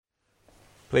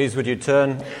Please would you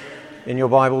turn in your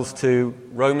Bibles to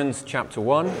Romans chapter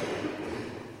 1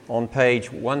 on page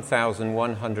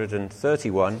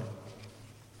 1131,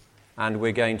 and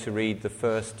we're going to read the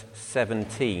first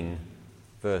 17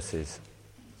 verses.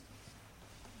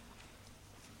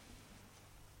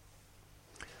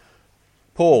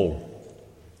 Paul,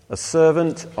 a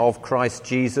servant of Christ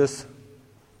Jesus,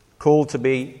 called to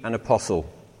be an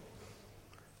apostle,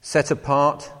 set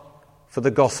apart for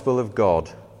the gospel of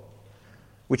God,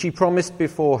 which he promised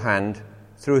beforehand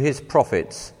through his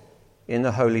prophets in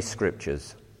the Holy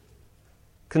Scriptures,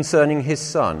 concerning his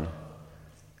Son,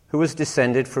 who was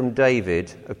descended from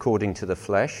David according to the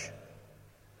flesh,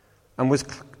 and was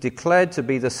declared to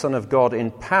be the Son of God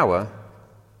in power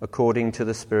according to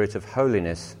the Spirit of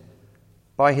holiness,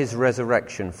 by his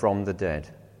resurrection from the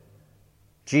dead,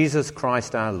 Jesus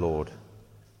Christ our Lord,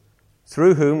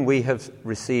 through whom we have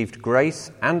received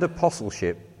grace and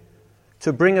apostleship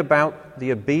to bring about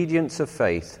the obedience of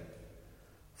faith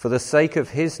for the sake of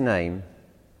his name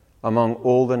among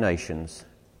all the nations,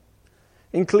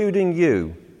 including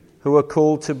you who are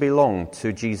called to belong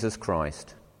to Jesus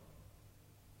Christ.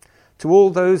 To all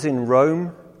those in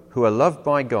Rome who are loved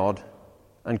by God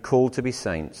and called to be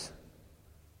saints,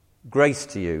 grace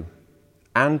to you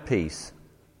and peace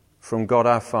from God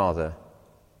our Father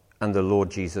and the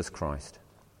Lord Jesus Christ.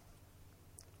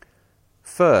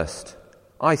 First,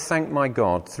 I thank my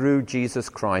God through Jesus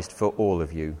Christ for all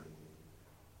of you,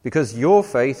 because your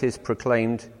faith is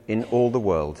proclaimed in all the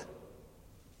world.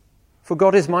 For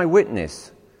God is my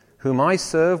witness, whom I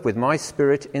serve with my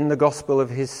spirit in the gospel of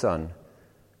his Son,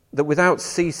 that without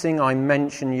ceasing I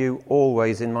mention you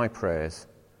always in my prayers,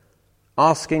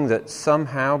 asking that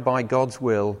somehow by God's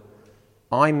will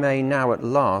I may now at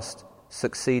last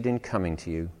succeed in coming to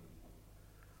you.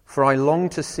 For I long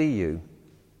to see you,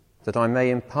 that I may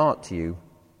impart to you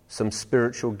some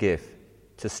spiritual gift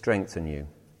to strengthen you.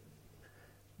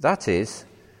 That is,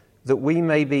 that we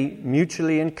may be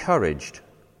mutually encouraged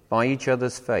by each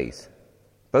other's faith,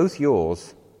 both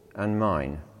yours and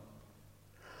mine.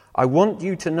 I want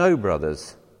you to know,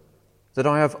 brothers, that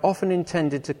I have often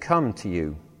intended to come to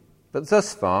you, but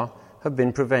thus far have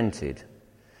been prevented,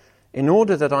 in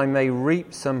order that I may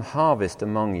reap some harvest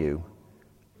among you,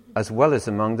 as well as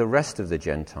among the rest of the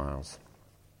Gentiles.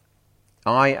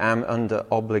 I am under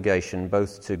obligation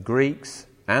both to Greeks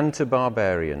and to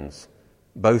barbarians,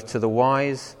 both to the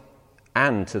wise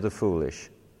and to the foolish.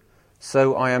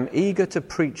 So I am eager to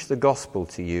preach the gospel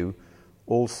to you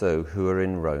also who are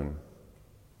in Rome.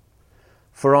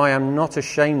 For I am not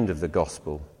ashamed of the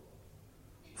gospel,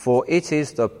 for it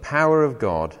is the power of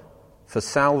God for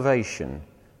salvation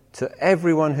to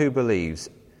everyone who believes,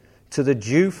 to the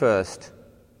Jew first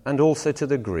and also to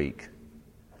the Greek.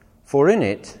 For in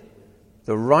it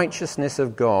the righteousness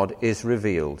of God is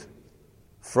revealed,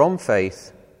 from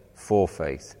faith for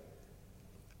faith.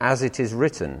 As it is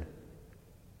written,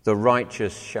 the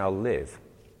righteous shall live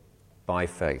by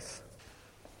faith.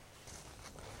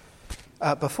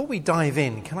 Before we dive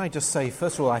in, can I just say,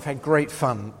 first of all, I've had great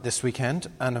fun this weekend,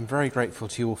 and I'm very grateful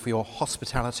to you all for your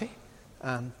hospitality.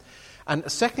 And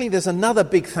secondly, there's another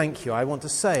big thank you I want to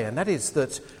say, and that is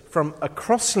that from a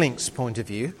Crosslinks point of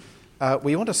view,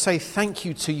 we want to say thank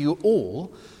you to you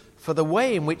all for the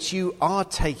way in which you are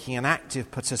taking an active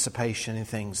participation in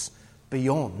things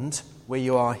beyond where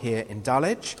you are here in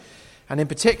Dulwich. And in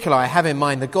particular, I have in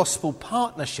mind the gospel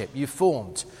partnership you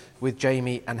formed with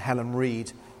Jamie and Helen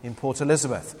Reed in Port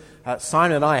Elizabeth.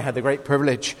 Simon and I had the great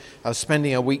privilege of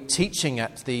spending a week teaching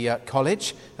at the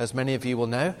college, as many of you will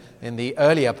know, in the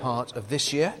earlier part of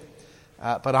this year.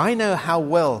 But I know how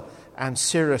well and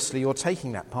seriously you're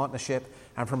taking that partnership.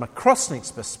 And from a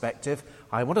Crosslinks perspective,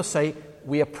 I want to say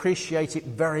we appreciate it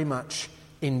very much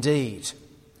indeed.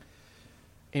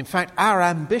 In fact, our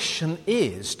ambition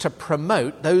is to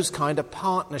promote those kind of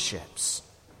partnerships.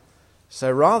 So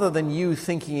rather than you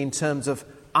thinking in terms of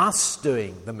us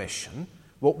doing the mission,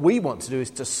 what we want to do is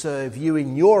to serve you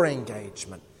in your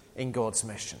engagement in God's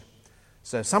mission.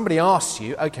 So if somebody asks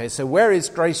you, okay, so where is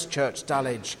Grace Church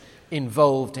Dulwich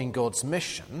involved in God's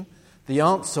mission? The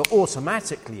answer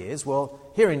automatically is, well,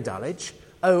 here in Dulwich,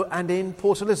 and in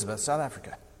Port Elizabeth, South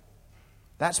Africa.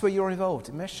 That's where you're involved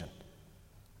in mission.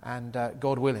 And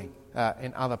God willing,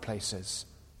 in other places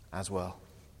as well.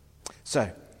 So,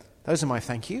 those are my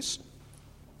thank yous.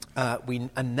 We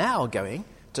are now going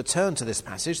to turn to this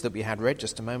passage that we had read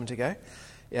just a moment ago.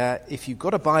 If you've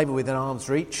got a Bible within arm's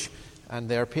reach, and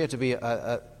there appear to be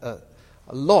a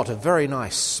lot of very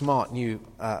nice, smart, new,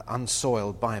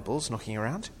 unsoiled Bibles knocking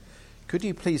around, could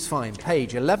you please find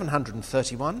page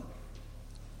 1131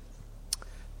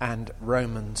 and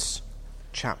Romans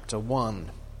chapter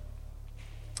 1.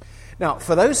 Now,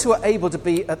 for those who were able to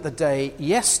be at the day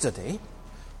yesterday,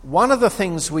 one of the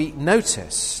things we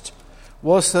noticed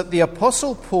was that the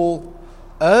Apostle Paul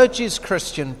urges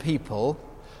Christian people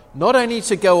not only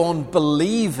to go on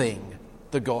believing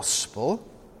the gospel,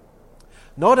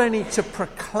 not only to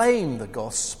proclaim the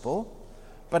gospel,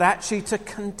 but actually to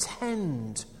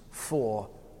contend for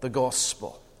the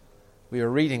gospel. We were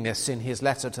reading this in his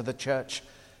letter to the church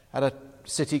at a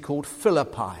city called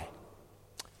Philippi.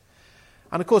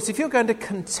 And of course, if you're going to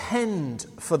contend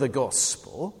for the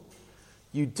gospel,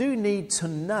 you do need to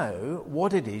know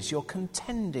what it is you're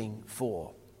contending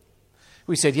for.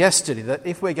 We said yesterday that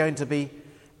if we're going to be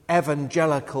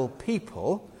evangelical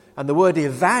people, and the word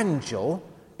evangel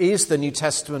is the New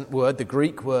Testament word, the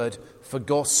Greek word for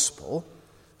gospel,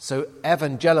 so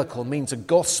evangelical means a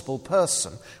gospel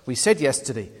person. We said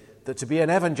yesterday that to be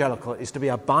an evangelical is to be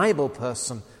a Bible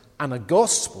person and a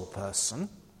gospel person.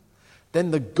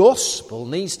 Then the gospel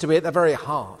needs to be at the very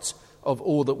heart of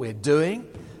all that we're doing,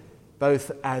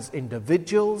 both as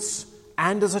individuals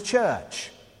and as a church.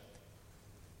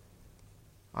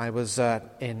 I was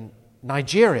in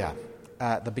Nigeria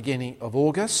at the beginning of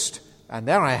August, and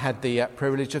there I had the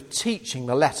privilege of teaching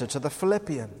the letter to the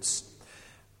Philippians.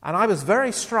 And I was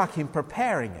very struck in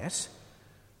preparing it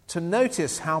to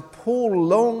notice how Paul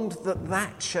longed that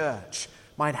that church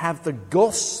might have the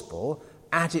gospel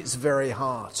at its very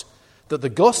heart, that the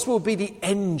gospel would be the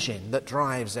engine that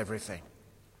drives everything.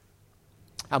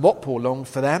 And what Paul longed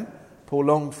for them? Paul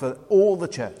longed for all the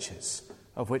churches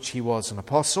of which he was an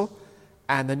apostle,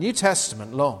 and the New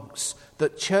Testament longs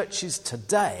that churches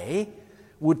today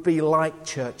would be like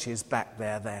churches back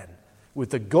there then, with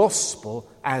the gospel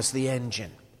as the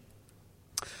engine.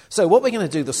 So what we're going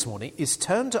to do this morning is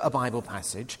turn to a Bible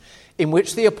passage in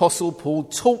which the Apostle Paul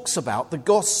talks about the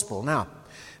gospel. Now,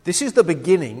 this is the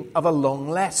beginning of a long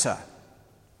letter.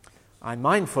 I'm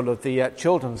mindful of the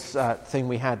children's thing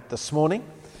we had this morning,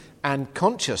 and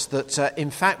conscious that, in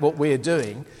fact, what we're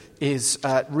doing is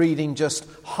reading just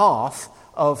half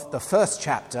of the first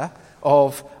chapter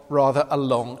of rather a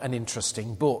long and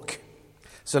interesting book.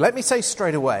 So let me say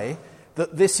straight away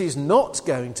that this is not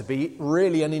going to be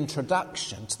really an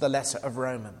introduction to the letter of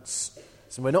Romans.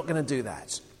 So we're not going to do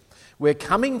that. We're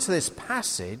coming to this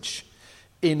passage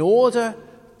in order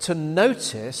to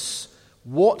notice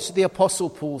what the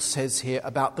Apostle Paul says here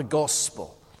about the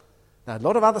gospel. Now, a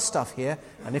lot of other stuff here,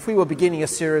 and if we were beginning a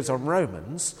series on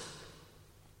Romans,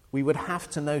 we would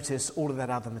have to notice all of that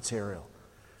other material.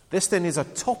 This then is a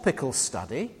topical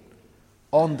study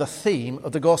on the theme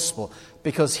of the gospel,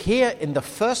 because here in the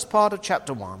first part of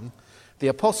chapter 1, the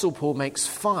Apostle Paul makes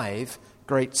 5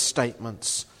 great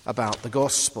statements about the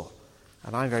gospel.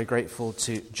 And I'm very grateful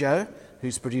to Joe,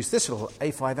 who's produced this little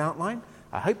A5 outline.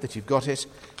 I hope that you've got it,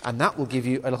 and that will give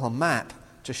you a little map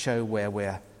to show where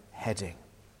we're heading.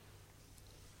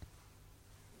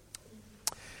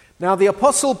 Now, the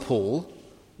Apostle Paul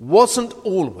wasn't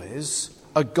always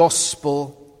a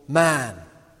gospel man.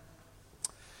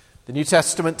 The New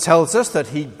Testament tells us that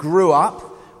he grew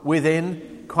up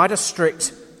within quite a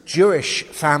strict Jewish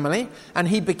family, and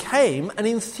he became an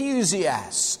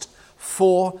enthusiast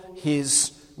for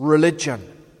his religion.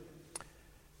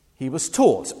 He was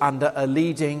taught under a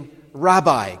leading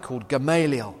rabbi called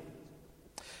Gamaliel.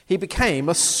 He became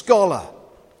a scholar,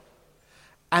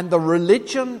 and the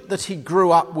religion that he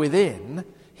grew up within,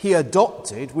 he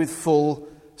adopted with full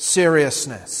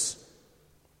seriousness.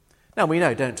 Now, we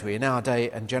know, don't we, in our day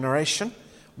and generation,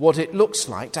 what it looks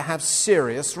like to have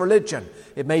serious religion.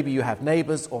 It may be you have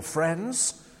neighbours or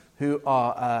friends who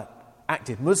are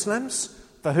active Muslims,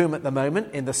 for whom at the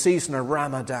moment, in the season of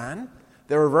Ramadan,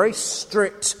 there are very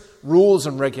strict rules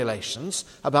and regulations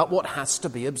about what has to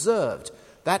be observed.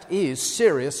 That is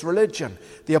serious religion.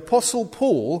 The Apostle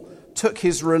Paul took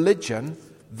his religion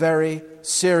very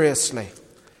seriously.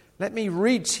 Let me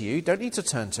read to you, don't need to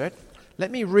turn to it,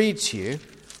 let me read to you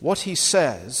what he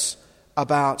says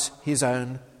about his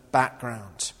own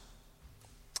background.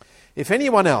 If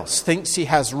anyone else thinks he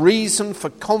has reason for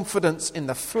confidence in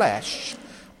the flesh,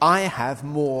 I have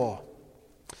more.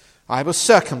 I was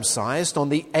circumcised on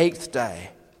the 8th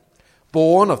day,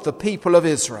 born of the people of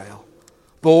Israel,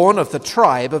 born of the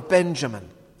tribe of Benjamin,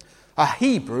 a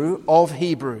Hebrew of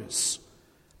Hebrews.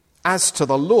 As to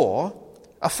the law,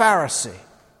 a Pharisee.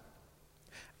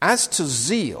 As to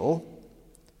zeal,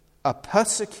 a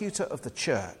persecutor of the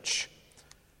church.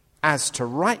 As to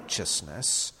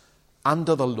righteousness,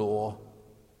 under the law,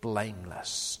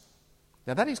 blameless.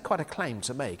 Now that is quite a claim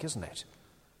to make, isn't it?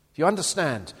 If you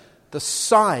understand the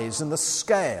size and the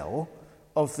scale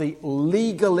of the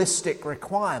legalistic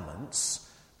requirements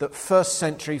that first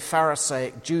century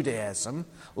Pharisaic Judaism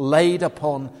laid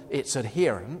upon its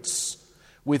adherents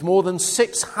with more than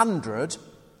 600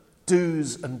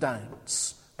 do's and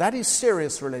don'ts. That is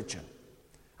serious religion.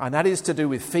 And that is to do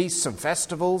with feasts and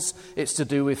festivals. It's to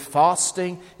do with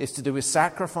fasting. It's to do with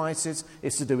sacrifices.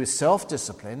 It's to do with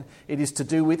self-discipline. It is to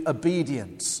do with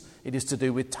obedience. It is to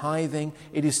do with tithing.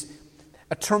 It is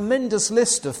a tremendous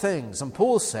list of things. And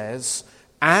Paul says,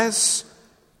 as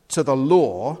to the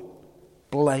law,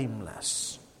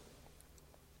 blameless.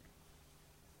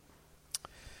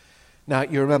 Now,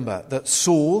 you remember that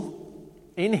Saul,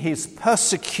 in his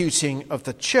persecuting of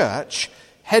the church,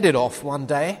 headed off one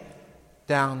day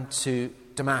down to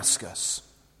Damascus.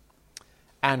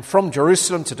 And from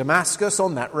Jerusalem to Damascus,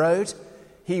 on that road,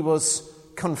 he was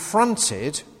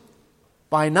confronted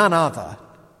by none other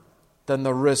than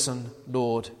the risen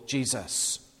Lord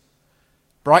Jesus.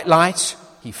 Bright light,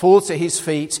 he falls to his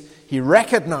feet, he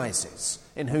recognizes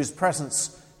in whose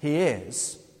presence he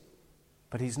is,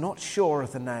 but he's not sure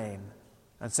of the name.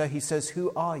 And so he says,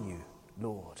 "Who are you,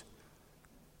 Lord?"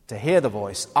 To hear the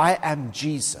voice, "I am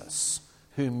Jesus,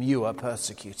 whom you are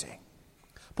persecuting."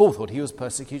 Paul thought he was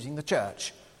persecuting the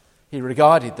church. He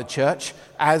regarded the church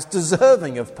as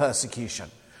deserving of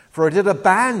persecution, for it had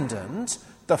abandoned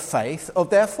the faith of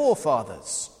their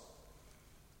forefathers.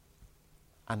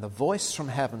 And the voice from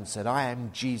heaven said, "I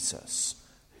am Jesus,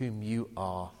 whom you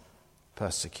are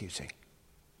persecuting."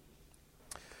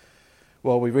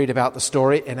 Well, we read about the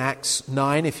story in Acts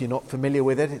 9. If you're not familiar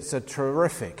with it, it's a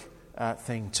terrific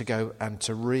thing to go and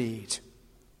to read.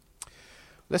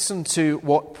 Listen to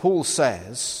what Paul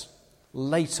says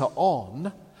later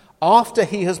on, after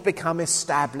he has become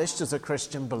established as a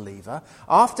Christian believer,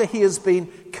 after he has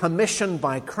been commissioned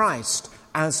by Christ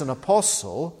as an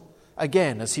apostle,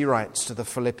 again as he writes to the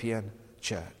Philippian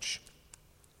church.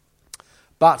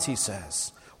 "But," he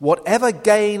says, "whatever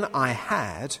gain I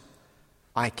had,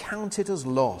 I counted as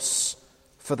loss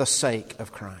for the sake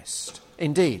of Christ.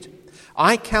 Indeed,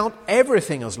 I count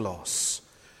everything as loss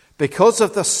because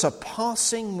of the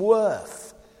surpassing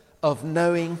worth of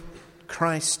knowing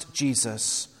Christ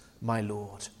Jesus my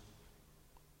Lord.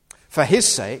 For his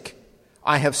sake,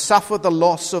 I have suffered the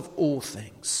loss of all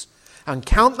things and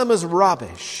count them as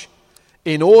rubbish,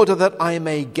 in order that I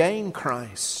may gain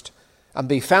Christ and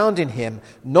be found in him,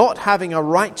 not having a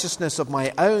righteousness of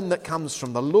my own that comes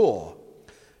from the law,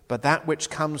 but that which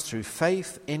comes through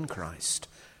faith in Christ,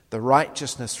 the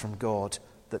righteousness from God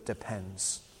that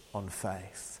depends on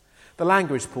faith." The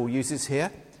language Paul uses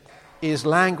here is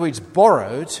language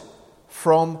borrowed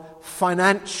from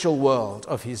financial world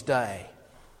of his day.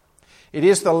 It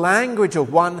is the language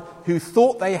of one who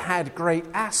thought they had great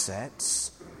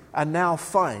assets and now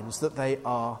finds that they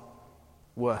are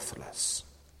worthless.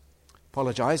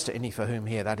 Apologise to any for whom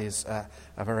here that is a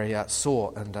very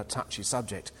sore and touchy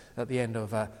subject at the end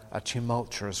of a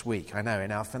tumultuous week, I know,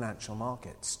 in our financial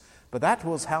markets. But that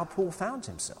was how Paul found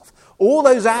himself. All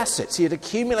those assets he had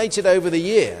accumulated over the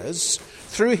years,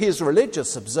 through his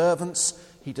religious observance,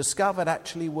 he discovered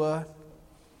actually were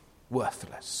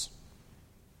worthless.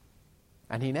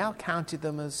 And he now counted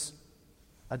them as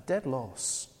a dead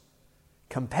loss,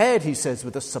 compared, he says,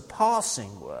 with the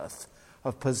surpassing worth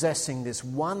of possessing this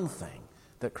one thing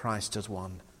that Christ has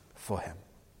won for him.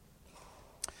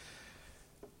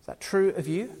 Is that true of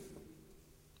you?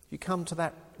 You come to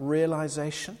that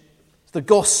realization? The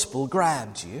gospel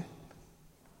grabbed you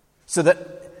so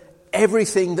that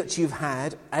everything that you've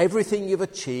had, everything you've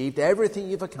achieved, everything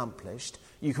you've accomplished,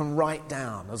 you can write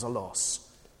down as a loss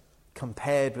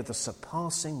compared with the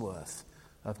surpassing worth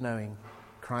of knowing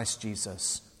Christ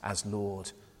Jesus as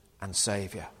Lord and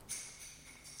Saviour.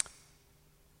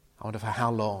 I wonder for how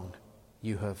long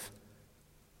you have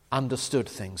understood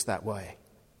things that way,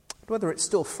 whether it's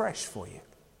still fresh for you.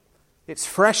 Its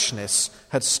freshness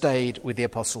had stayed with the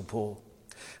Apostle Paul.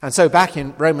 And so back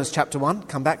in Romans chapter 1,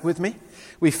 come back with me,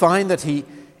 we find that he,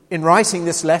 in writing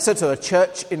this letter to a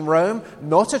church in Rome,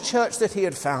 not a church that he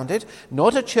had founded,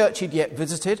 not a church he'd yet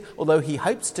visited, although he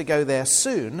hopes to go there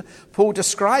soon, Paul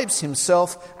describes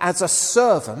himself as a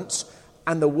servant,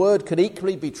 and the word could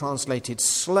equally be translated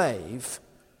slave,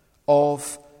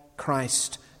 of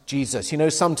Christ Jesus. You know,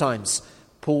 sometimes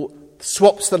Paul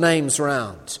swaps the names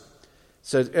around.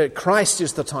 So Christ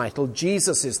is the title,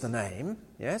 Jesus is the name,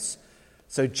 yes?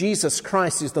 So Jesus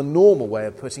Christ is the normal way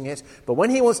of putting it. But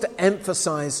when he wants to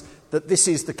emphasize that this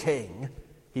is the King,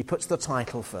 he puts the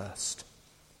title first.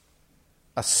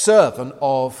 A servant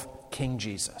of King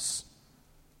Jesus.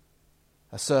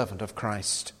 A servant of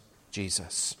Christ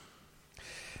Jesus.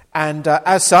 And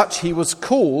as such, he was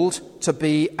called to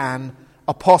be an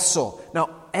apostle. Now,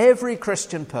 every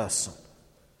Christian person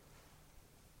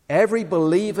Every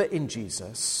believer in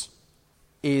Jesus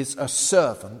is a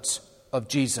servant of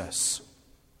Jesus.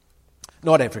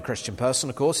 Not every Christian person,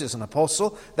 of course, is an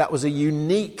apostle. That was a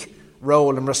unique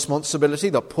role and responsibility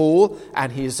that Paul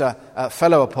and his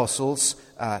fellow apostles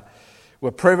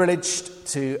were privileged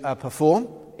to perform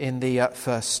in the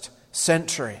first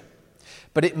century.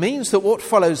 But it means that what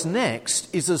follows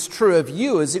next is as true of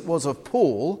you as it was of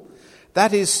Paul.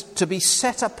 That is to be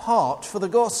set apart for the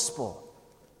gospel.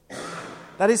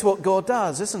 That is what God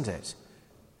does, isn't it?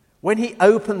 When he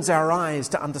opens our eyes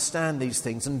to understand these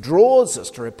things and draws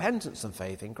us to repentance and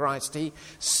faith in Christ, he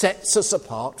sets us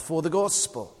apart for the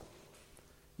gospel.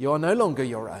 You are no longer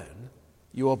your own.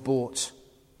 You are bought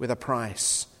with a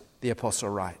price, the apostle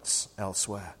writes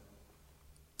elsewhere.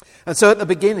 And so at the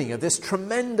beginning of this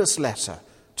tremendous letter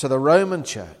to the Roman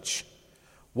church,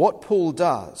 what Paul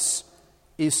does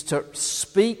is to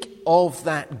speak of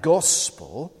that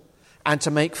gospel and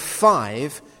to make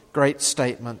 5 great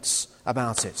statements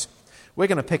about it. We're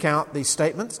going to pick out these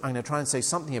statements. I'm going to try and say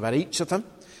something about each of them,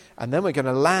 and then we're going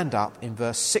to land up in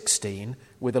verse 16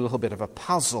 with a little bit of a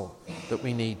puzzle that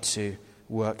we need to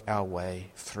work our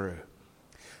way through.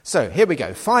 So here we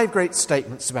go. 5 great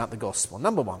statements about the gospel.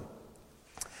 Number 1,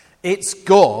 it's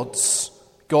God's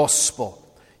gospel.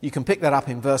 You can pick that up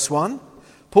in verse 1.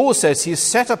 Paul says he is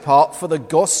set apart for the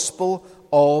gospel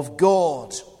of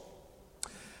God.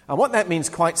 And what that means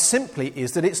quite simply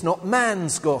is that it's not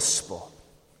man's gospel.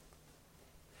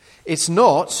 It's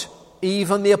not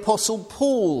even the Apostle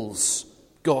Paul's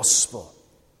gospel.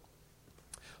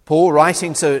 Paul,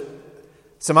 writing to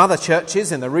some other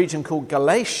churches in the region called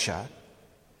Galatia,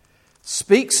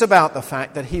 speaks about the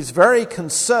fact that he's very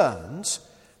concerned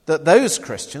that those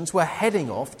Christians were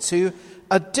heading off to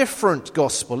a different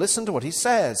gospel. Listen to what he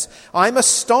says. I'm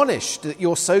astonished that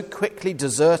you're so quickly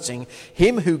deserting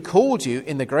him who called you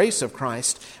in the grace of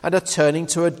Christ and are turning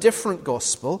to a different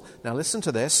gospel. Now listen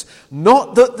to this.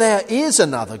 Not that there is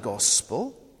another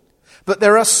gospel, but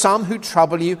there are some who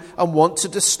trouble you and want to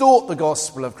distort the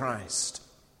gospel of Christ.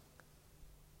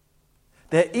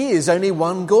 There is only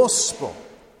one gospel.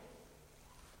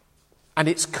 And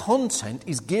its content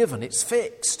is given, it's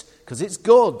fixed, because it's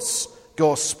God's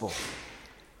gospel.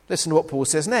 Listen to what Paul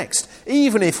says next.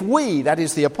 Even if we, that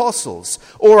is the apostles,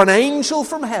 or an angel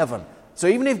from heaven, so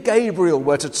even if Gabriel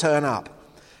were to turn up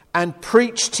and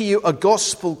preach to you a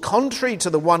gospel contrary to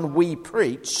the one we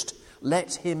preached,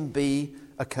 let him be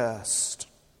accursed.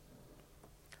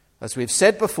 As we've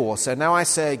said before, so now I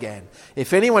say again,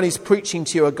 if anyone is preaching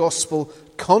to you a gospel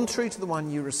contrary to the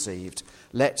one you received,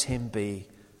 let him be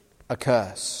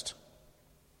accursed.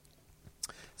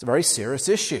 It's a very serious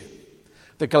issue.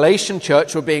 The Galatian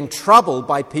church were being troubled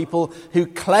by people who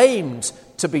claimed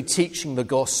to be teaching the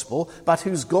gospel, but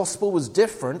whose gospel was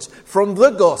different from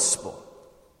the gospel.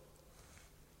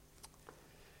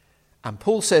 And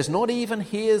Paul says not even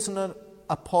he as an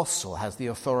apostle has the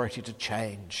authority to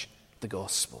change the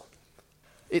gospel.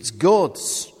 It's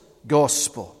God's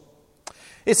gospel.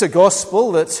 It's a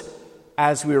gospel that,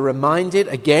 as we were reminded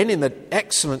again in the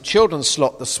excellent children's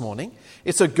slot this morning,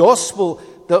 it's a gospel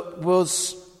that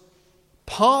was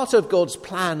part of God's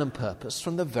plan and purpose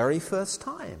from the very first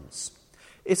times.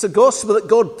 It's a gospel that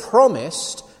God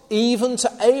promised even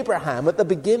to Abraham at the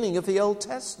beginning of the Old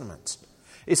Testament.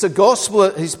 It's a gospel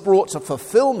that is brought to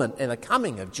fulfillment in the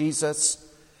coming of Jesus,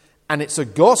 and it's a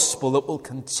gospel that will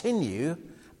continue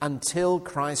until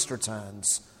Christ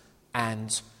returns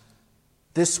and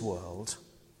this world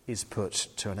is put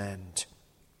to an end.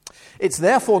 It's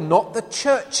therefore not the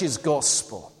church's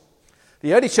gospel.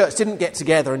 The early church didn't get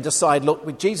together and decide,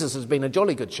 look, Jesus has been a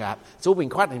jolly good chap. It's all been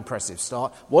quite an impressive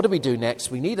start. What do we do next?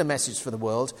 We need a message for the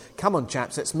world. Come on,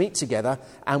 chaps, let's meet together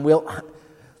and we'll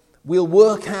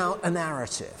work out a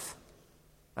narrative.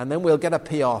 And then we'll get a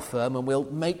PR firm and we'll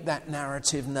make that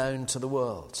narrative known to the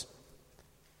world.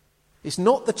 It's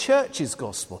not the church's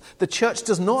gospel. The church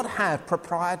does not have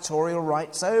proprietorial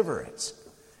rights over it.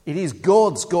 It is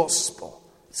God's gospel.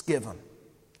 It's given.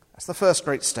 That's the first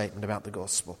great statement about the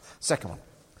gospel. Second one,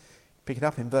 pick it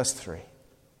up in verse 3.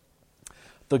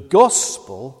 The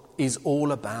gospel is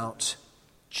all about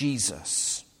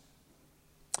Jesus.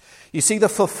 You see, the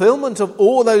fulfillment of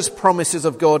all those promises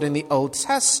of God in the Old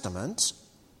Testament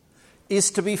is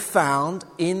to be found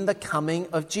in the coming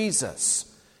of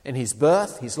Jesus, in his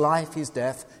birth, his life, his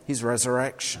death, his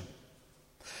resurrection.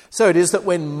 So it is that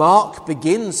when Mark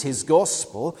begins his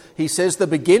gospel, he says the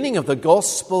beginning of the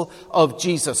gospel of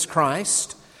Jesus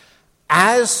Christ,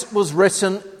 as was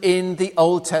written in the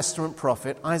Old Testament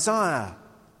prophet Isaiah.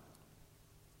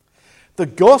 The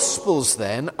Gospels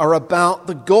then are about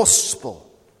the gospel,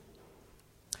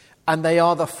 and they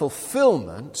are the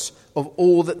fulfillment of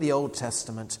all that the Old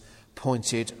Testament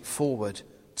pointed forward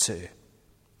to.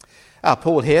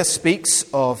 Paul here speaks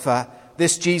of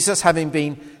this Jesus having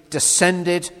been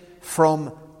descended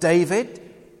from David,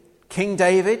 King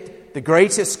David, the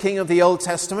greatest king of the Old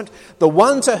Testament, the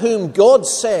one to whom God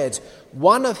said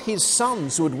one of his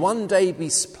sons would one day be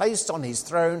placed on his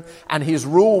throne and his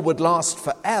rule would last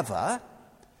forever.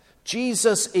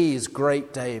 Jesus is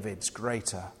great David's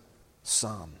greater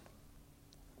son.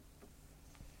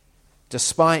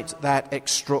 Despite that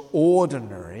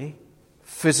extraordinary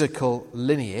physical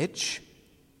lineage,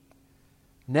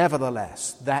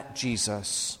 nevertheless, that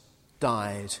Jesus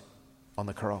died on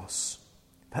the cross.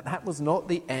 But that was not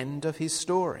the end of his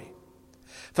story.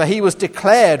 For he was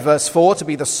declared, verse 4, to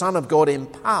be the Son of God in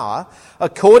power,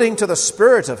 according to the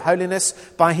Spirit of holiness,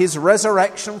 by his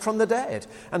resurrection from the dead.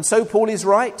 And so Paul is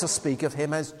right to speak of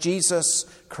him as Jesus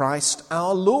Christ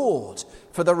our Lord,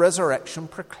 for the resurrection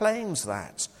proclaims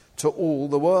that to all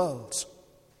the world.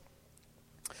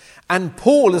 And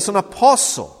Paul, as an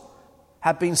apostle,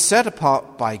 had been set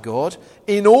apart by God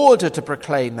in order to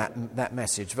proclaim that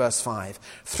message, verse 5,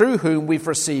 through whom we've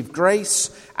received grace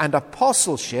and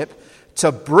apostleship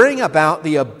to bring about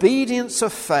the obedience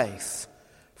of faith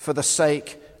for the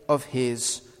sake of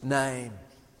his name.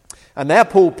 And there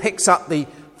Paul picks up the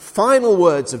final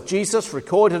words of Jesus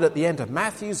recorded at the end of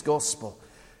Matthew's Gospel,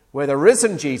 where the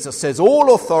risen Jesus says,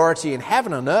 "All authority in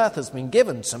heaven and earth has been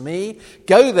given to me.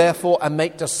 Go therefore and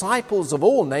make disciples of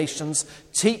all nations,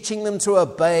 teaching them to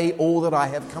obey all that I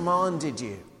have commanded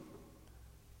you."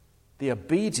 The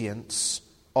obedience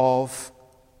of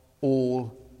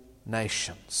all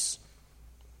nations.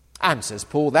 And, says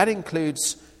Paul, that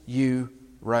includes you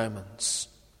Romans.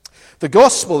 The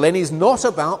gospel then is not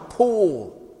about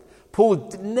Paul.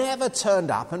 Paul never turned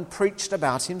up and preached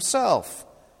about himself.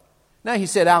 No, he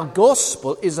said our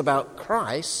gospel is about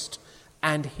Christ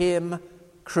and him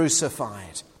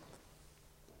crucified.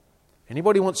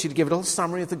 Anybody wants you to give a little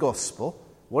summary of the gospel?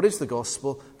 What is the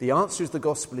gospel? The answer is the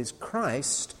gospel is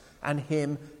Christ and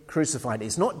him crucified.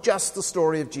 It's not just the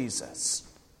story of Jesus.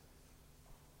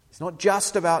 It's not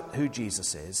just about who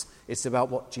Jesus is. It's about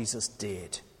what Jesus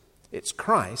did. It's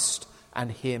Christ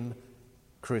and him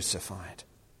crucified.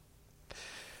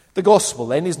 The gospel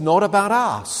then is not about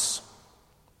us.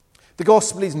 The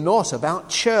gospel is not about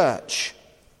church.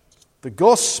 The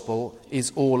gospel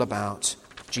is all about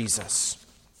Jesus.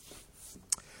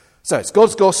 So it's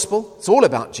God's gospel. It's all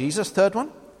about Jesus. Third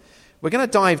one. We're going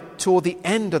to dive toward the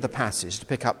end of the passage to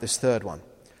pick up this third one.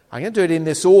 I'm going to do it in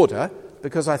this order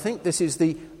because I think this is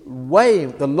the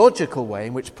logical way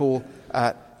in which Paul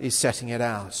is setting it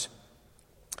out.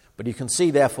 But you can see,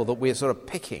 therefore, that we're sort of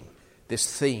picking this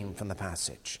theme from the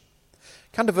passage.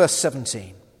 Come to verse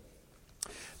 17.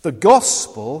 The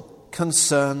gospel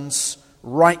concerns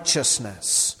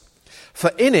righteousness. For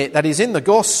in it, that is in the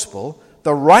gospel,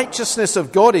 the righteousness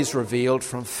of God is revealed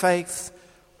from faith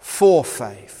for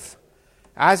faith.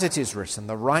 As it is written,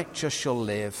 the righteous shall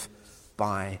live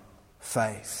by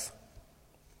faith.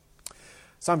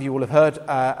 Some of you will have heard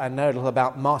and know a little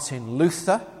about Martin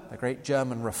Luther, the great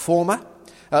German reformer.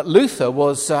 Luther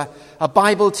was a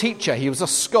Bible teacher. He was a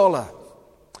scholar.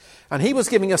 And he was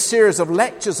giving a series of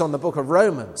lectures on the book of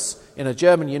Romans in a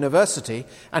German university,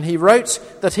 and he wrote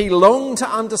that he longed to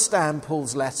understand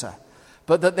Paul's letter,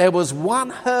 but that there was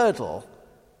one hurdle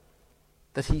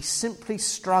that he simply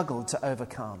struggled to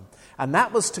overcome, and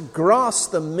that was to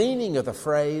grasp the meaning of the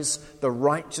phrase, the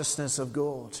righteousness of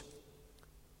God.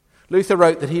 Luther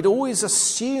wrote that he'd always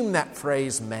assumed that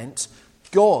phrase meant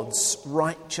God's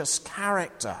righteous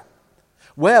character,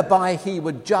 whereby he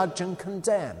would judge and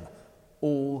condemn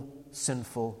all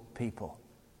sinful people.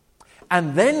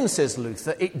 And then, says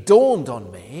Luther, it dawned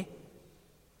on me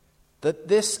that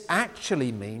this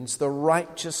actually means the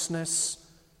righteousness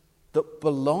that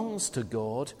belongs to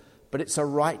God, but it's a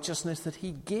righteousness that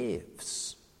he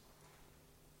gives.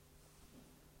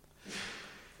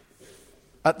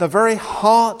 At the very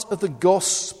heart of the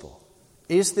gospel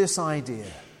is this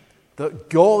idea that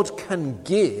God can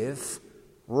give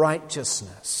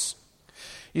righteousness.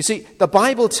 You see, the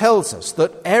Bible tells us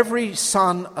that every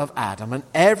son of Adam and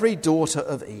every daughter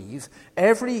of Eve,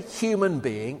 every human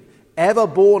being ever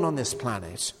born on this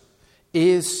planet,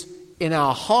 is in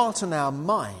our heart and our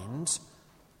mind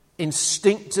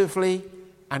instinctively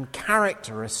and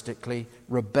characteristically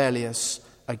rebellious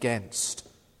against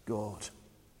God.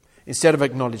 Instead of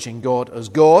acknowledging God as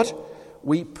God,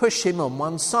 we push him on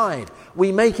one side.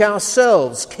 We make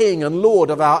ourselves king and lord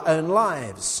of our own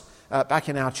lives. Back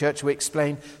in our church, we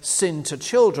explain sin to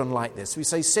children like this. We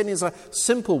say sin is a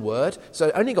simple word, so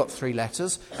it only got 3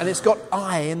 letters, and it's got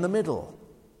I in the middle.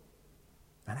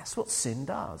 And that's what sin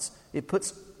does. It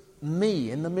puts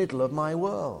me in the middle of my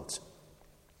world.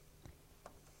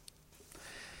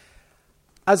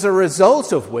 As a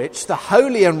result of which, the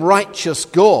holy and righteous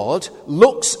God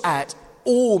looks at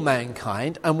all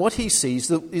mankind, and what he sees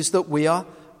is that we are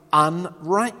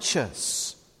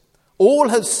unrighteous. All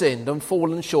have sinned and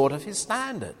fallen short of his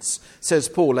standards, says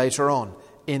Paul later on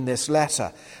in this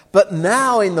letter. But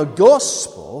now in the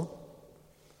gospel,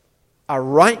 a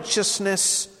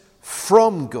righteousness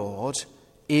from God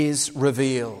is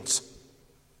revealed.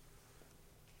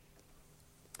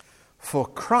 For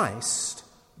Christ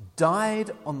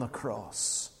died on the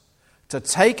cross to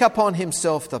take upon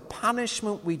himself the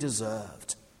punishment we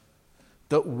deserved,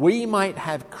 that we might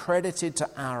have credited to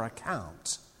our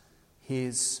account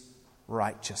his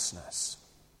righteousness.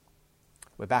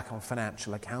 We're back on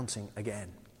financial accounting again.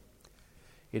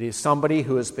 It is somebody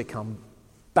who has become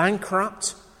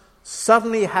bankrupt,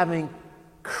 suddenly having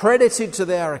credited to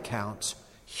their account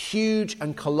huge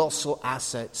and colossal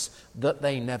assets that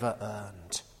they never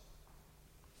earned.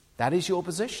 That is your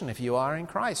position if you are in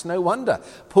Christ. No wonder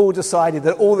Paul decided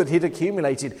that all that he'd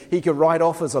accumulated he could write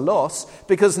off as a loss,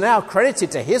 because now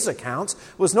credited to his account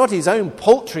was not his own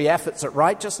paltry efforts at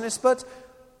righteousness, but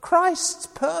Christ's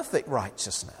perfect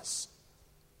righteousness.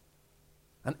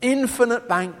 An infinite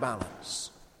bank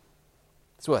balance.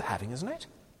 It's worth having, isn't it?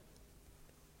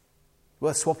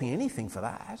 Worth swapping anything for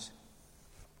that.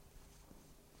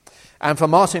 And for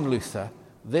Martin Luther,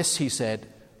 this, he said,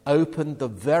 opened the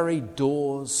very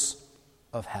doors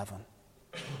of heaven.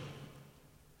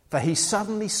 For he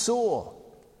suddenly saw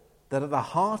that at the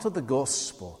heart of the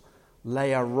gospel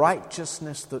lay a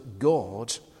righteousness that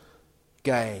God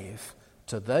gave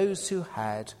to those who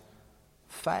had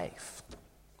faith.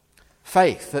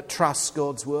 Faith that trusts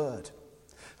God's word.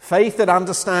 Faith that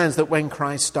understands that when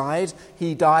Christ died,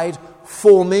 he died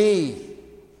for me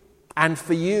and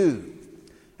for you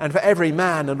and for every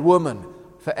man and woman,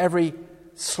 for every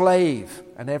slave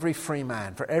and every free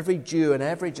man, for every Jew and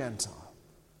every Gentile,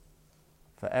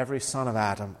 for every son of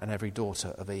Adam and every daughter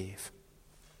of Eve.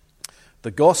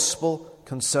 The gospel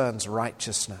concerns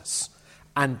righteousness,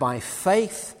 and by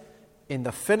faith in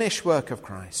the finished work of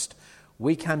Christ,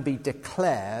 we can be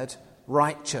declared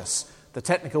righteous. The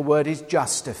technical word is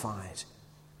justified.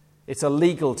 It's a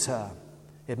legal term.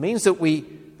 It means that we,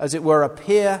 as it were,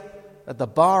 appear at the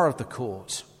bar of the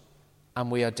court and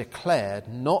we are declared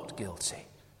not guilty.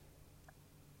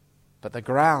 But the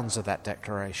grounds of that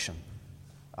declaration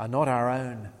are not our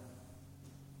own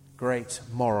great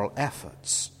moral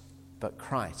efforts, but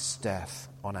Christ's death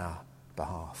on our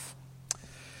behalf.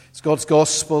 It's God's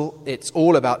gospel. It's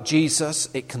all about Jesus.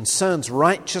 It concerns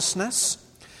righteousness.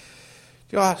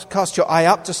 If you cast your eye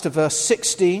up just to verse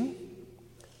 16,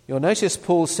 you'll notice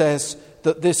Paul says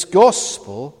that this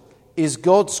gospel is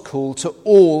God's call to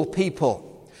all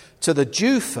people, to the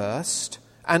Jew first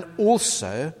and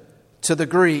also to the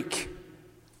Greek.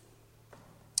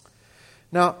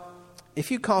 Now, if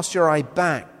you cast your eye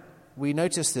back, we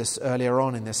noticed this earlier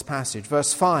on in this passage.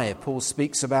 Verse 5, Paul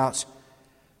speaks about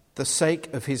the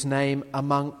sake of his name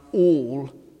among all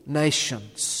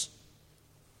nations.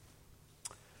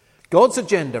 God's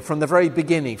agenda from the very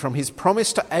beginning, from his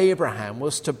promise to Abraham,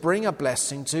 was to bring a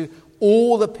blessing to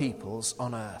all the peoples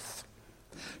on earth.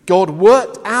 God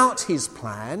worked out his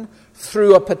plan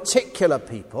through a particular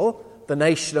people, the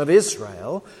nation of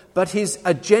Israel, but his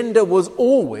agenda was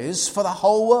always for the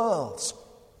whole world.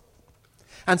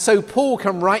 And so Paul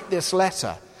can write this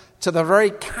letter to the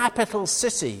very capital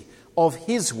city of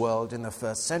his world in the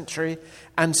first century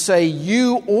and say,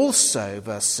 you also,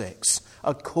 verse 6,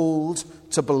 are called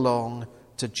to belong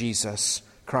to Jesus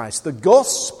Christ. The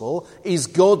gospel is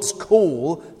God's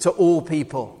call to all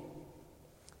people.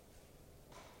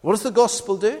 What does the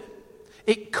gospel do?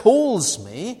 It calls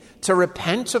me to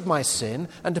repent of my sin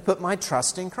and to put my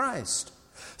trust in Christ.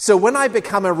 So when I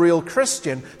become a real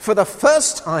Christian, for the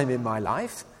first time in my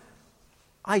life,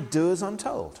 I do as I'm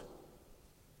told.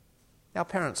 Now,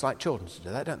 parents like children to do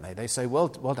that, don't they? They say, well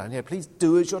done, yeah, please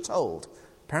do as you're told.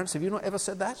 Parents, have you not ever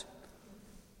said that?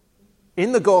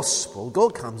 In the gospel,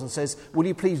 God comes and says, will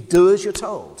you please do as you're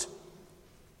told?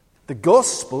 The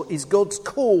gospel is God's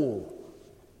call.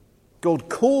 God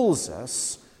calls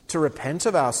us to repent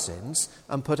of our sins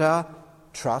and put our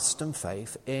trust and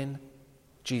faith in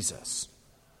Jesus.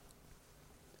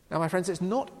 Now, my friends, it's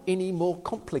not any more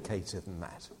complicated than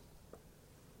that.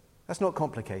 That's not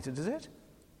complicated, is it?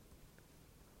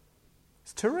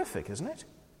 It's terrific, isn't it?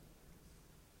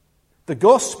 The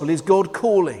gospel is God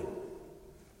calling.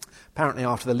 Apparently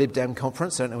after the Lib Dem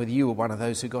conference, I don't know whether you were one of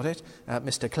those who got it,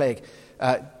 Mr. Clegg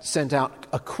sent out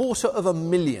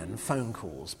 250,000 phone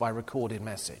calls by recorded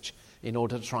message. in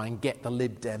order to try and get the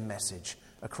Lib Dem message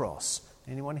across.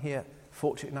 Anyone here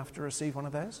fortunate enough to receive one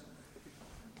of those?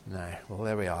 No. Well,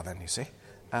 there we are then, you see.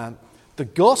 The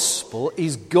gospel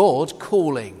is God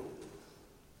calling.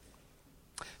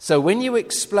 So when you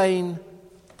explain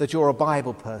that you're a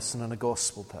Bible person and a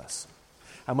gospel person,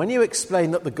 and when you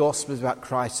explain that the gospel is about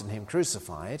Christ and him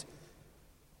crucified,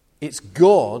 it's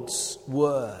God's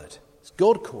word. It's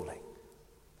God calling.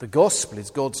 The gospel is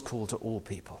God's call to all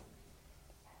people.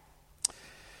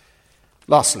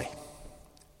 Lastly,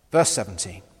 verse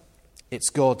 17.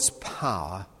 It's God's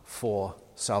power for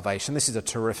salvation. This is a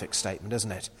terrific statement,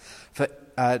 isn't it?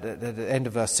 At the end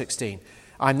of verse 16.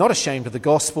 I'm not ashamed of the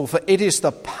gospel, for it is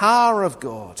the power of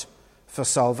God for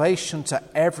salvation to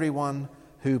everyone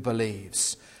who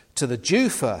believes, to the Jew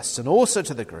first and also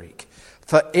to the Greek.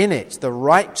 For in it the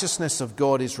righteousness of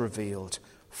God is revealed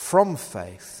from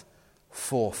faith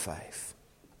for faith.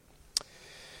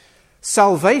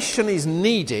 Salvation is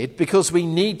needed because we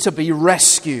need to be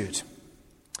rescued.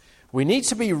 We need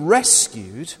to be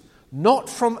rescued not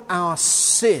from our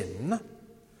sin,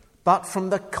 but from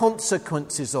the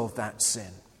consequences of that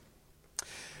sin.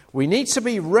 We need to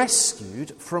be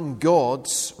rescued from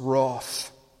God's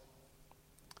wrath.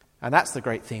 And that's the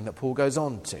great thing that Paul goes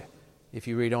on to, if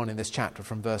you read on in this chapter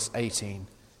from verse 18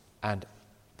 and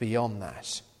beyond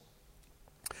that.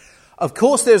 Of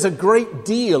course, there's a great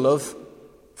deal of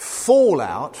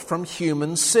fallout from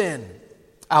human sin.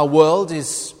 Our world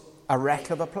is a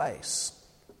wreck of a place.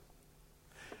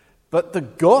 But the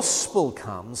gospel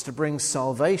comes to bring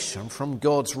salvation from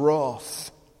God's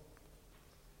wrath.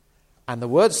 And the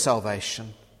word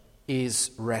salvation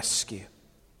is rescue.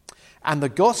 And the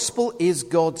gospel is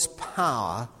God's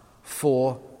power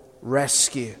for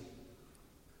rescue.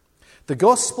 The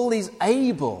gospel is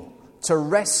able to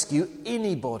rescue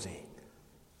anybody,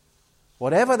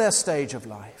 whatever their stage of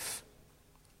life,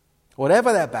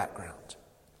 whatever their background,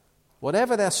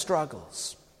 whatever their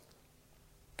struggles.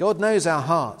 God knows our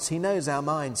hearts. He knows our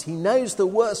minds. He knows the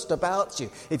worst about you.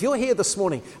 If you're here this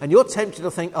morning and you're tempted to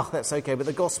think, oh, that's okay, but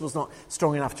the gospel's not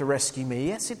strong enough to rescue me.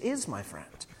 Yes, it is, my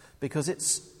friend, because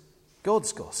it's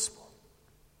God's gospel.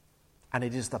 And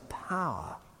it is the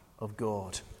power of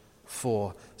God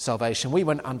for salvation. We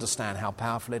won't understand how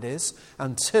powerful it is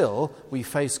until we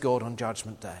face God on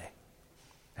Judgment Day.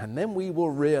 And then we will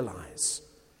realize,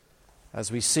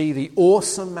 as we see the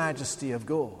awesome majesty of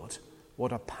God,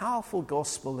 what a powerful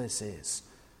gospel this is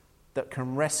that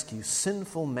can rescue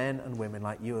sinful men and women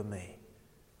like you and me.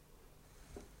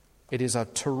 It is a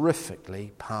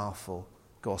terrifically powerful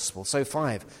gospel. So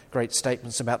 5 great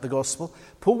statements about the gospel.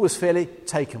 Paul was fairly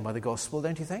taken by the gospel,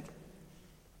 don't you think?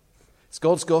 It's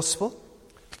God's gospel.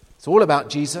 It's all about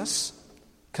Jesus.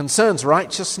 Concerns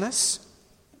righteousness.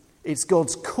 It's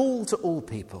God's call to all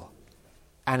people.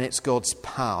 And it's God's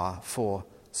power for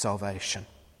salvation.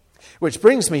 Which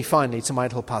brings me finally to my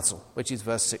little puzzle, which is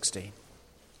verse 16.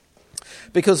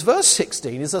 Because verse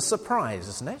 16 is a surprise,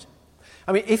 isn't it?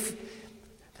 I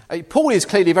mean, Paul is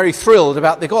clearly very thrilled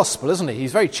about the gospel, isn't he?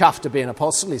 He's very chuffed to be an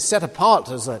apostle. He's set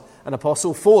apart as an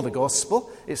apostle for the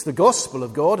gospel. It's the gospel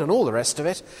of God and all the rest of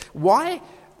it. Why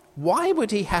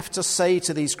would he have to say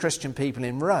to these Christian people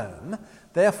in Rome,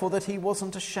 therefore, that he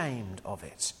wasn't ashamed of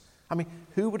it? I mean,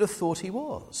 who would have thought he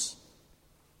was?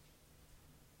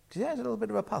 That's a little bit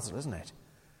of a puzzle, isn't it?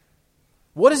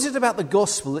 What is it about the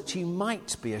gospel that you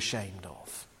might be ashamed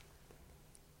of?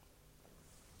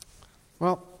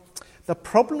 Well, the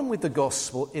problem with the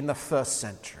gospel in the first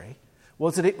century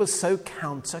was that it was so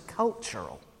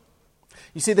countercultural.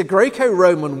 You see, the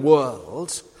Greco-Roman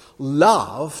world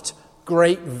loved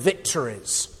great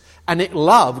victories, and it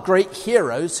loved great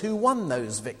heroes who won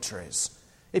those victories.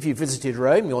 If you visited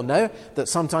Rome, you'll know that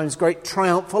sometimes great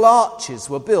triumphal arches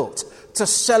were built to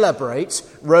celebrate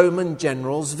Roman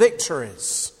generals'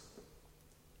 victories.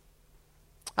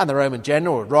 And the Roman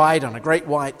general would ride on a great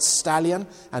white stallion,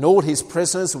 and all his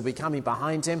prisoners would be coming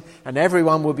behind him, and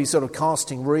everyone would be sort of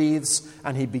casting wreaths,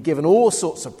 and he'd be given all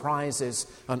sorts of prizes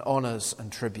and honours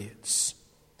and tributes.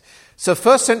 So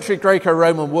first century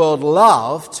Greco-Roman world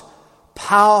loved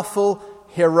powerful,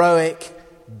 heroic,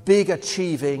 big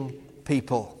achieving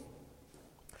people.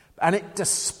 And it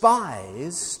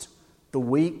despised the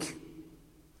weak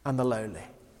and the lowly.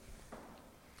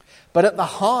 But at the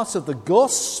heart of the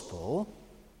gospel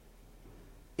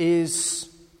is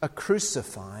a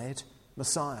crucified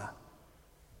Messiah.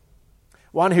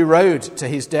 One who rode to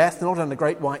his death not on a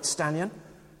great white stallion,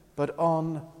 but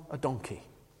on a donkey.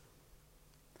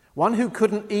 One who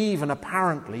couldn't even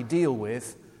apparently deal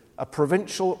with a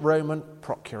provincial Roman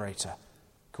procurator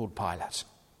called Pilate.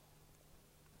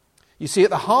 You see,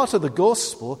 at the heart of the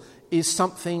gospel is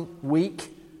something weak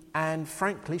and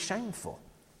frankly shameful.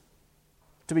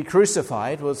 To be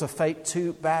crucified was a fate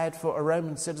too bad for a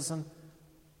Roman citizen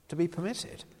to be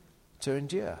permitted to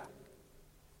endure.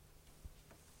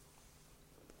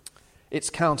 It's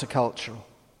countercultural.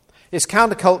 It's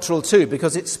countercultural too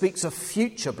because it speaks of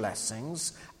future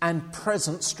blessings and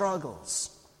present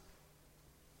struggles.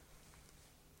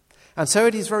 And so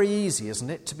it is very easy, isn't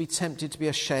it, to be tempted to be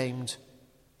ashamed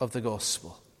of the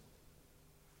gospel.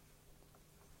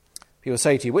 People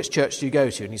say to you, which church do you go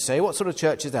to? And you say, what sort of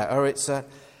church is that? Oh, it's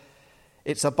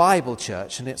a Bible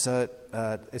church and it's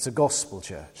a gospel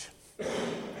church.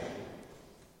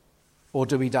 Or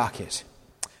do we duck it?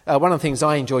 One of the things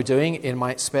I enjoy doing in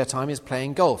my spare time is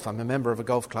playing golf. I'm a member of a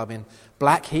golf club in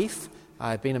Blackheath.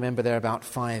 I've been a member there about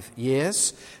 5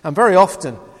 years. And very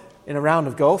often in a round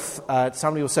of golf,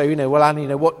 somebody will say, well, Alan,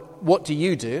 what do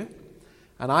you do?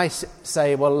 And I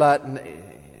say, well,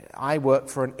 I work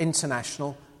for an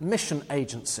international mission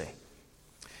agency.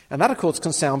 And that, of course,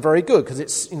 can sound very good because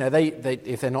it's, they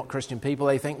if they're not Christian people,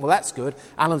 they think, well, that's good.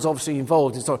 Alan's obviously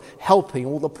involved in sort of helping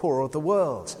all the poor of the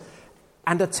world.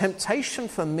 And a temptation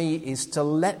for me is to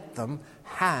let them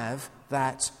have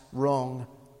that wrong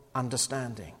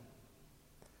understanding.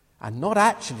 And not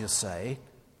actually to say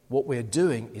what we're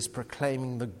doing is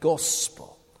proclaiming the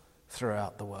gospel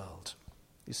throughout the world.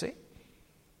 You see?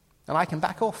 And I can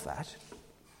back off that.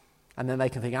 And then they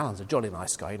can think Alan's a jolly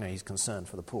nice guy. He's concerned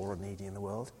for the poor and needy in the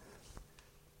world.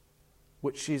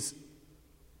 Which is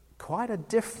quite a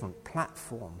different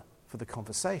platform for the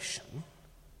conversation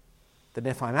than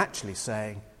if I'm actually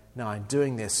saying, no, I'm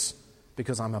doing this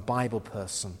because I'm a Bible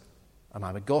person and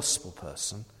I'm a gospel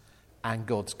person, and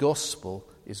God's gospel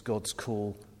is God's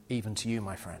call even to you,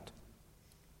 my friend.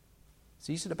 It's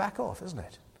easy to back off, isn't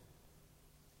it?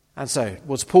 And so,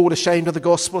 was Paul ashamed of the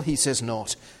gospel? He says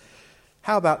not.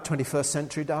 How about 21st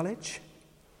century Dulwich?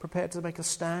 Prepared to make a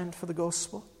stand for the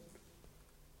gospel?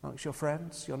 Amongst your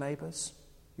friends, your neighbours,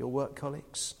 your work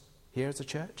colleagues, here as a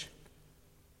church?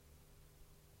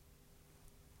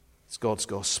 It's God's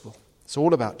gospel. It's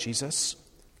all about Jesus.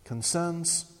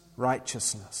 Concerns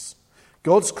righteousness.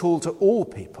 God's call to all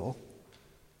people.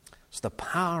 It's the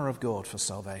power of God for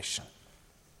salvation.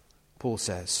 Paul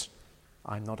says,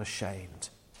 I'm not ashamed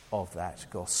of that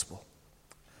gospel.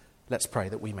 Let's pray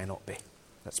that we may not be.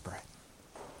 Let's pray.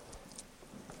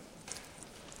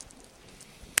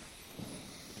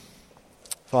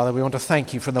 Father, we want to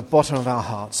thank you from the bottom of our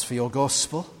hearts for your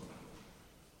gospel.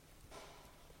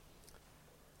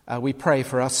 We pray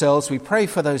for ourselves. We pray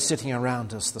for those sitting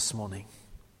around us this morning.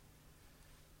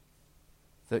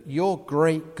 That your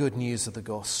great good news of the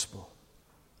gospel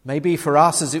may be for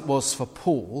us as it was for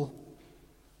Paul,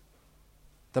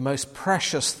 the most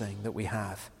precious thing that we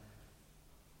have,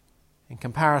 in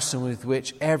comparison with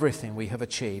which everything we have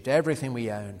achieved, everything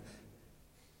we own,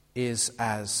 is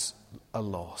as a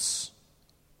loss.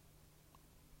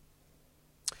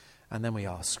 And then we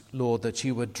ask, Lord, that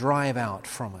you would drive out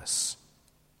from us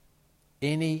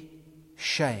any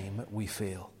shame we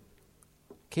feel.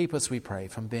 Keep us, we pray,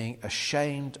 from being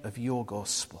ashamed of your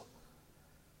gospel,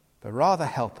 but rather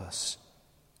help us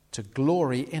to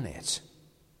glory in it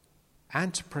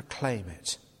and to proclaim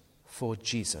it for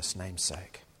Jesus' name's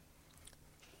sake.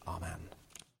 Amen.